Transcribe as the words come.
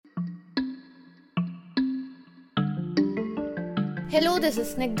Hello, this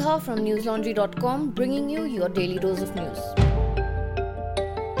is Snigdha from newslaundry.com bringing you your daily dose of news.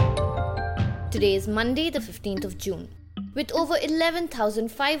 Today is Monday, the 15th of June. With over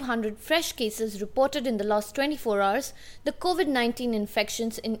 11,500 fresh cases reported in the last 24 hours, the COVID-19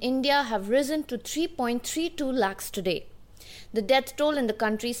 infections in India have risen to 3.32 lakhs today. The death toll in the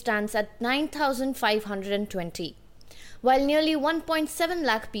country stands at 9,520. While nearly 1.7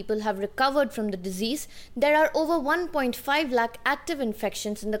 lakh people have recovered from the disease, there are over 1.5 lakh active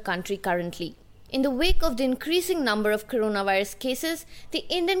infections in the country currently. In the wake of the increasing number of coronavirus cases, the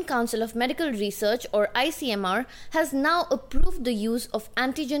Indian Council of Medical Research or ICMR has now approved the use of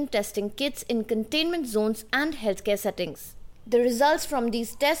antigen testing kits in containment zones and healthcare settings. The results from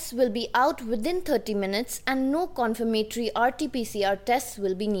these tests will be out within 30 minutes and no confirmatory RT-PCR tests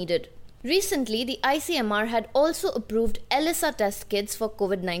will be needed. Recently, the ICMR had also approved ELISA test kits for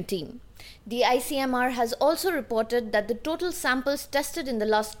COVID-19. The ICMR has also reported that the total samples tested in the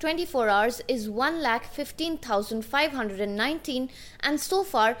last 24 hours is 1,15,519 and so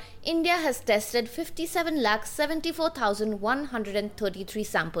far, India has tested 57,74,133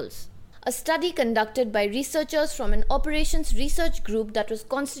 samples. A study conducted by researchers from an operations research group that was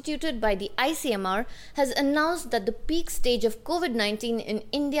constituted by the ICMR has announced that the peak stage of COVID-19 in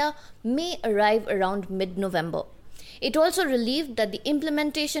India may arrive around mid-November. It also relieved that the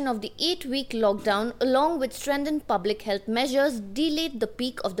implementation of the 8-week lockdown along with strengthened public health measures delayed the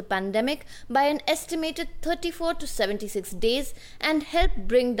peak of the pandemic by an estimated 34 to 76 days and helped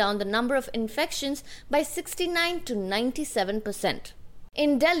bring down the number of infections by 69 to 97%.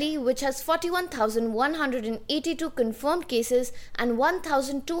 In Delhi, which has 41,182 confirmed cases and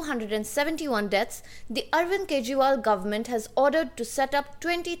 1,271 deaths, the Arvind Kejriwal government has ordered to set up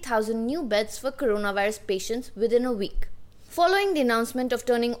 20,000 new beds for coronavirus patients within a week. Following the announcement of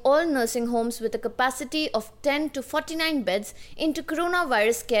turning all nursing homes with a capacity of 10 to 49 beds into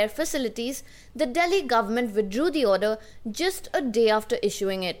coronavirus care facilities, the Delhi government withdrew the order just a day after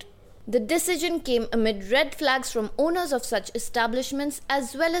issuing it. The decision came amid red flags from owners of such establishments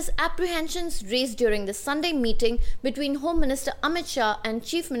as well as apprehensions raised during the Sunday meeting between Home Minister Amit Shah and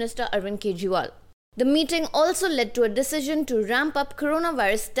Chief Minister Arvind Kejriwal. The meeting also led to a decision to ramp up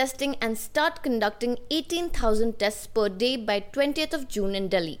coronavirus testing and start conducting 18,000 tests per day by 20th of June in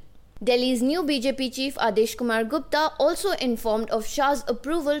Delhi. Delhi's new BJP chief Adesh Kumar Gupta also informed of Shah's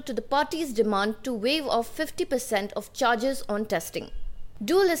approval to the party's demand to waive off 50% of charges on testing.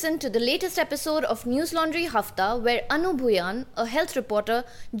 Do listen to the latest episode of News Laundry Hafta where Anu Bhuyan, a health reporter,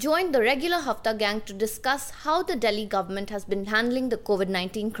 joined the regular Hafta gang to discuss how the Delhi government has been handling the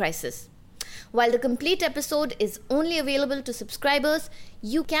COVID-19 crisis. While the complete episode is only available to subscribers,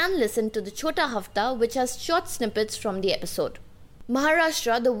 you can listen to the Chota Hafta which has short snippets from the episode.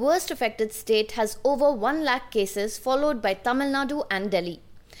 Maharashtra, the worst affected state, has over 1 lakh cases followed by Tamil Nadu and Delhi.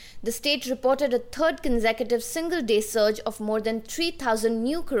 The state reported a third consecutive single-day surge of more than 3,000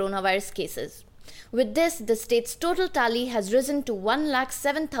 new coronavirus cases. With this, the state's total tally has risen to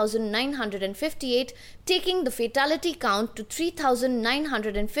 1,07,958, taking the fatality count to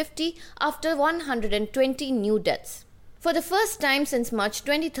 3,950 after 120 new deaths. For the first time since March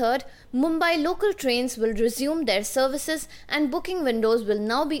 23rd, Mumbai local trains will resume their services and booking windows will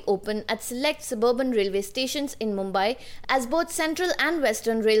now be open at select suburban railway stations in Mumbai as both Central and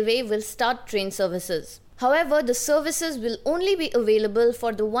Western Railway will start train services. However, the services will only be available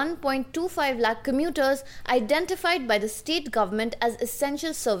for the 1.25 lakh commuters identified by the state government as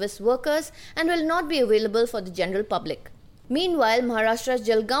essential service workers and will not be available for the general public. Meanwhile, Maharashtra's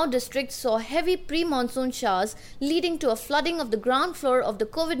Jalgaon district saw heavy pre-monsoon showers leading to a flooding of the ground floor of the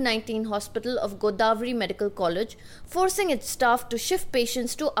COVID-19 hospital of Godavari Medical College, forcing its staff to shift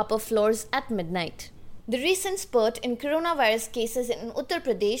patients to upper floors at midnight. The recent spurt in coronavirus cases in Uttar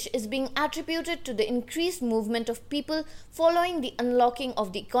Pradesh is being attributed to the increased movement of people following the unlocking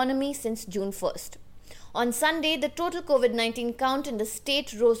of the economy since June 1st. On Sunday, the total COVID-19 count in the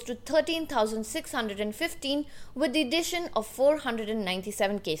state rose to 13,615 with the addition of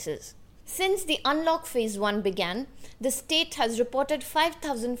 497 cases. Since the unlock phase 1 began, the state has reported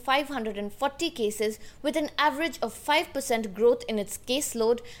 5,540 cases with an average of 5% growth in its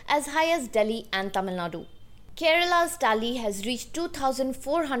caseload as high as Delhi and Tamil Nadu. Kerala's tally has reached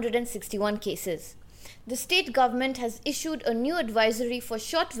 2,461 cases. The state government has issued a new advisory for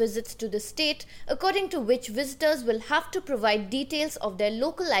short visits to the state, according to which visitors will have to provide details of their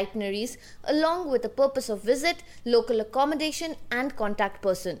local itineraries along with the purpose of visit, local accommodation and contact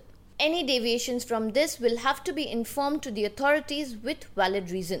person. Any deviations from this will have to be informed to the authorities with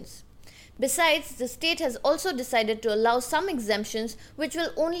valid reasons. Besides, the state has also decided to allow some exemptions which will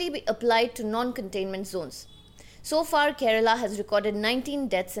only be applied to non-containment zones. So far, Kerala has recorded 19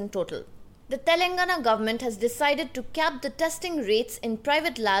 deaths in total. The Telangana government has decided to cap the testing rates in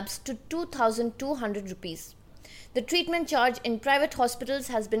private labs to 2,200 rupees. The treatment charge in private hospitals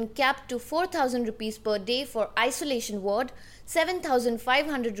has been capped to 4,000 rupees per day for isolation ward,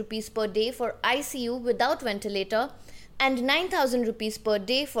 7,500 rupees per day for ICU without ventilator, and 9,000 rupees per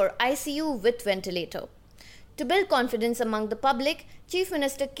day for ICU with ventilator. To build confidence among the public, Chief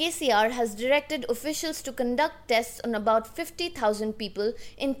Minister KCR has directed officials to conduct tests on about 50,000 people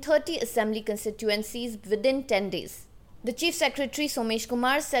in 30 assembly constituencies within 10 days. The Chief Secretary Somesh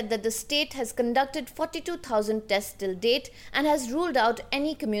Kumar said that the state has conducted 42,000 tests till date and has ruled out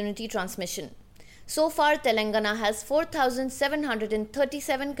any community transmission. So far, Telangana has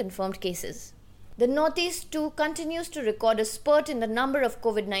 4,737 confirmed cases. The Northeast too continues to record a spurt in the number of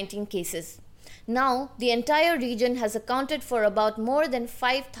COVID-19 cases. Now, the entire region has accounted for about more than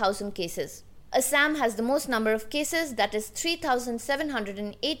 5,000 cases. Assam has the most number of cases, that is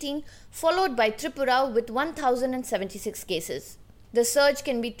 3,718, followed by Tripura with 1,076 cases. The surge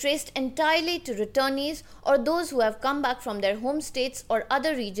can be traced entirely to returnees or those who have come back from their home states or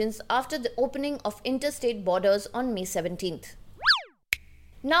other regions after the opening of interstate borders on May 17th.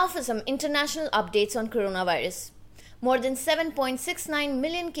 Now for some international updates on coronavirus. More than 7.69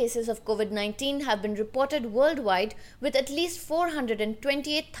 million cases of COVID-19 have been reported worldwide, with at least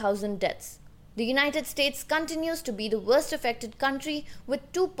 428,000 deaths. The United States continues to be the worst affected country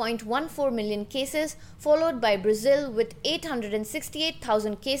with 2.14 million cases, followed by Brazil with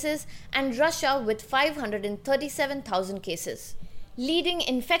 868,000 cases and Russia with 537,000 cases. Leading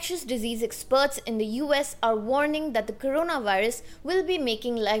infectious disease experts in the US are warning that the coronavirus will be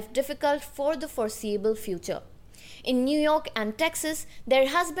making life difficult for the foreseeable future. In New York and Texas, there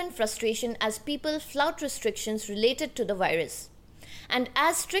has been frustration as people flout restrictions related to the virus. And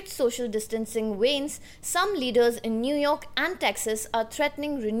as strict social distancing wanes, some leaders in New York and Texas are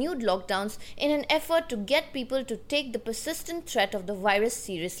threatening renewed lockdowns in an effort to get people to take the persistent threat of the virus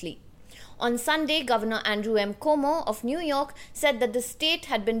seriously. On Sunday, Governor Andrew M. Cuomo of New York said that the state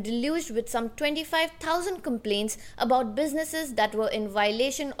had been deluged with some 25,000 complaints about businesses that were in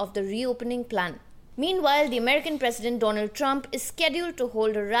violation of the reopening plan. Meanwhile, the American President Donald Trump is scheduled to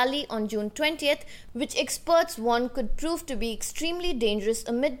hold a rally on June 20th, which experts warn could prove to be extremely dangerous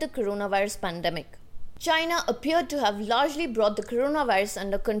amid the coronavirus pandemic. China appeared to have largely brought the coronavirus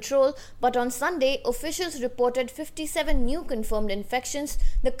under control, but on Sunday, officials reported 57 new confirmed infections,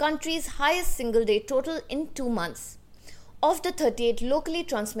 the country's highest single-day total in 2 months. Of the 38 locally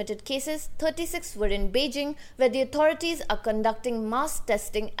transmitted cases, 36 were in Beijing, where the authorities are conducting mass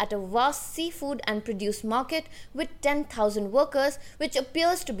testing at a vast seafood and produce market with 10,000 workers, which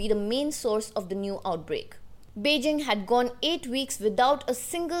appears to be the main source of the new outbreak. Beijing had gone 8 weeks without a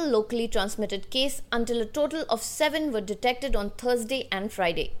single locally transmitted case until a total of 7 were detected on Thursday and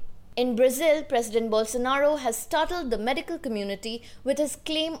Friday. In Brazil, President Bolsonaro has startled the medical community with his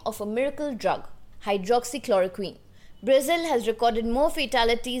claim of a miracle drug, hydroxychloroquine. Brazil has recorded more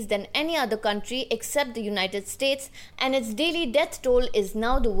fatalities than any other country except the United States, and its daily death toll is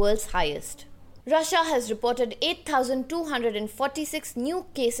now the world's highest. Russia has reported 8,246 new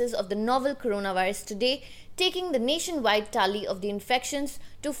cases of the novel coronavirus today, taking the nationwide tally of the infections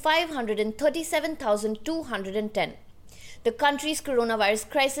to 537,210. The country's coronavirus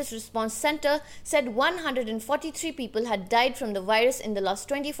crisis response center said 143 people had died from the virus in the last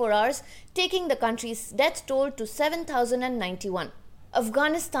 24 hours, taking the country's death toll to 7,091.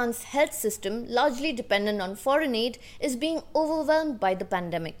 Afghanistan's health system, largely dependent on foreign aid, is being overwhelmed by the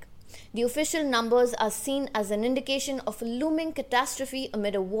pandemic. The official numbers are seen as an indication of a looming catastrophe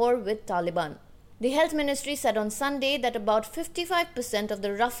amid a war with Taliban. The Health Ministry said on Sunday that about 55% of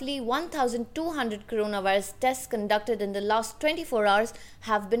the roughly 1,200 coronavirus tests conducted in the last 24 hours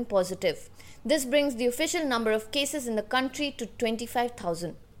have been positive. This brings the official number of cases in the country to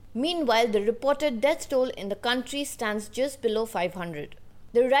 25,000. Meanwhile, the reported death toll in the country stands just below 500.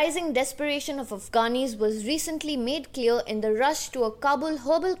 The rising desperation of Afghanis was recently made clear in the rush to a Kabul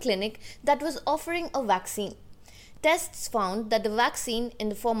herbal clinic that was offering a vaccine. Tests found that the vaccine, in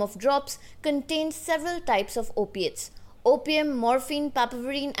the form of drops, contained several types of opiates: opium, morphine,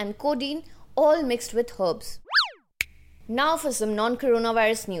 papaverine, and codeine, all mixed with herbs. Now for some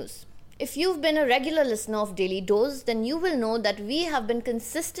non-coronavirus news. If you've been a regular listener of Daily Dose, then you will know that we have been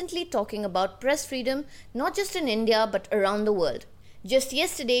consistently talking about press freedom, not just in India but around the world. Just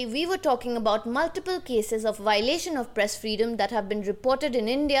yesterday, we were talking about multiple cases of violation of press freedom that have been reported in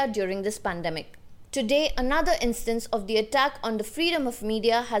India during this pandemic. Today, another instance of the attack on the freedom of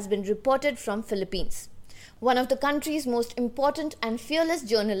media has been reported from Philippines. One of the country's most important and fearless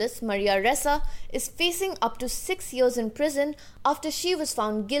journalists, Maria Ressa, is facing up to 6 years in prison after she was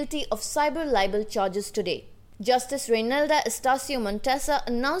found guilty of cyber libel charges today. Justice Reynalda Estacio Montesa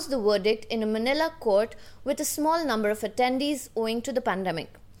announced the verdict in a Manila court with a small number of attendees owing to the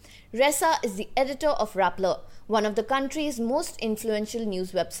pandemic. Ressa is the editor of Rappler, one of the country's most influential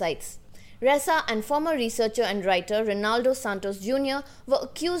news websites. Ressa and former researcher and writer Ronaldo Santos Jr. were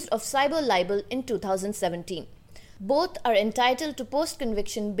accused of cyber libel in 2017. Both are entitled to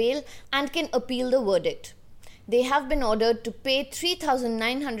post-conviction bail and can appeal the verdict. They have been ordered to pay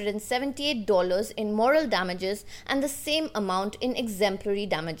 $3,978 in moral damages and the same amount in exemplary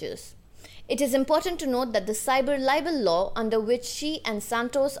damages. It is important to note that the cyber libel law under which she and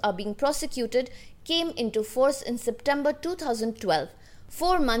Santos are being prosecuted came into force in September 2012,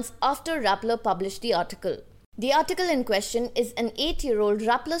 4 months after Rappler published the article. The article in question is an 8-year-old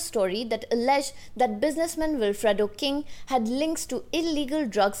Rappler story that alleged that businessman Wilfredo King had links to illegal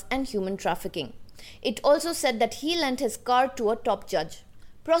drugs and human trafficking. It also said that he lent his car to a top judge.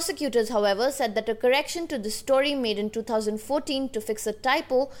 Prosecutors, however, said that a correction to the story made in 2014 to fix a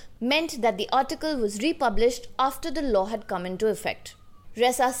typo meant that the article was republished after the law had come into effect.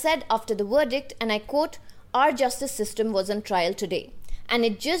 Ressa said after the verdict, and I quote, "Our justice system was on trial today, and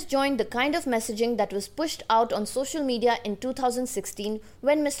it just joined the kind of messaging that was pushed out on social media in 2016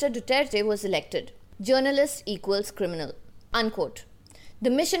 when Mr. Duterte was elected. Journalist equals criminal." Unquote. The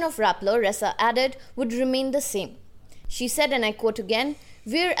mission of Rappler, Ressa added, would remain the same. She said, and I quote again,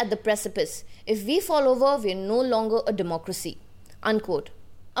 "We're at the precipice. If we fall over, we're no longer a democracy." Unquote.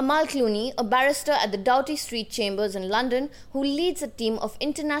 Amal Clooney, a barrister at the Doughty Street Chambers in London who leads a team of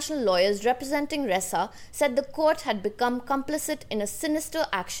international lawyers representing Ressa, said the court had become complicit in a sinister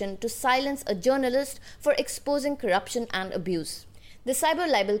action to silence a journalist for exposing corruption and abuse. The cyber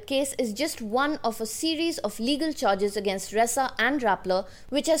libel case is just one of a series of legal charges against Ressa and Rappler,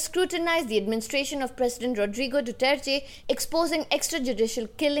 which has scrutinized the administration of President Rodrigo Duterte, exposing extrajudicial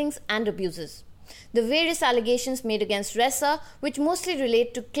killings and abuses. The various allegations made against Ressa, which mostly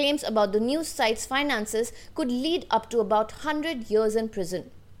relate to claims about the news site's finances, could lead up to about 100 years in prison.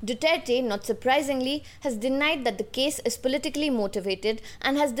 Duterte, not surprisingly, has denied that the case is politically motivated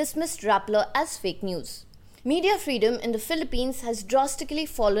and has dismissed Rappler as fake news. Media freedom in the Philippines has drastically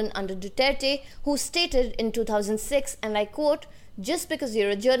fallen under Duterte, who stated in 2006, and I quote, "Just because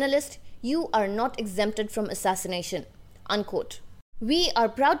you're a journalist, you are not exempted from assassination." Unquote. We are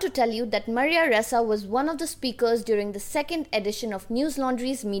proud to tell you that Maria Ressa was one of the speakers during the second edition of News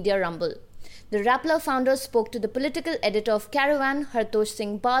Laundry's Media Rumble. The Rappler founder spoke to the political editor of Caravan, Hartosh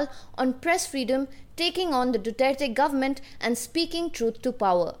Singh Bal, on press freedom, taking on the Duterte government and speaking truth to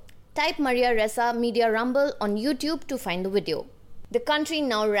power. Type Maria Ressa Media Rumble on YouTube to find the video. The country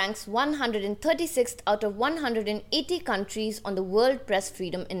now ranks 136th out of 180 countries on the World Press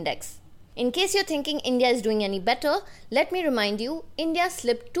Freedom Index. In case you're thinking India is doing any better, let me remind you, India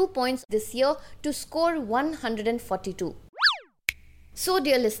slipped 2 points this year to score 142. So,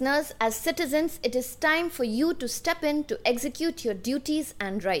 dear listeners, as citizens, it is time for you to step in to execute your duties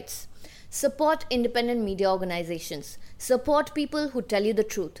and rights. Support independent media organizations. Support people who tell you the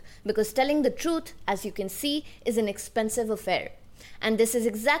truth, because telling the truth, as you can see, is an expensive affair. And this is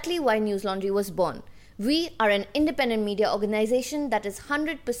exactly why News Laundry was born. We are an independent media organization that is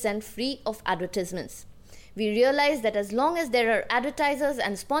 100% free of advertisements. We realize that as long as there are advertisers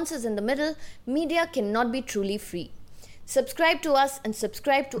and sponsors in the middle, media cannot be truly free. Subscribe to us and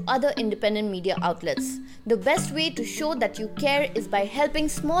subscribe to other independent media outlets. The best way to show that you care is by helping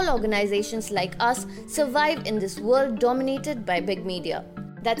small organizations like us survive in this world dominated by big media.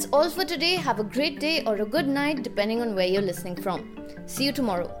 That's all for today. Have a great day or a good night depending on where you're listening from. See you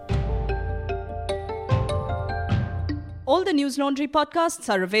tomorrow. All the News Laundry podcasts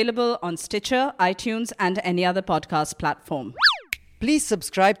are available on Stitcher, iTunes, and any other podcast platform. Please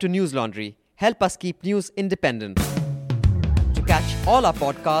subscribe to News Laundry. Help us keep news independent. To catch all our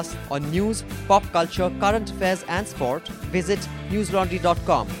podcasts on news, pop culture, current affairs, and sport, visit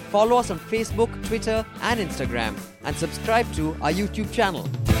newslaundry.com. Follow us on Facebook, Twitter, and Instagram, and subscribe to our YouTube channel.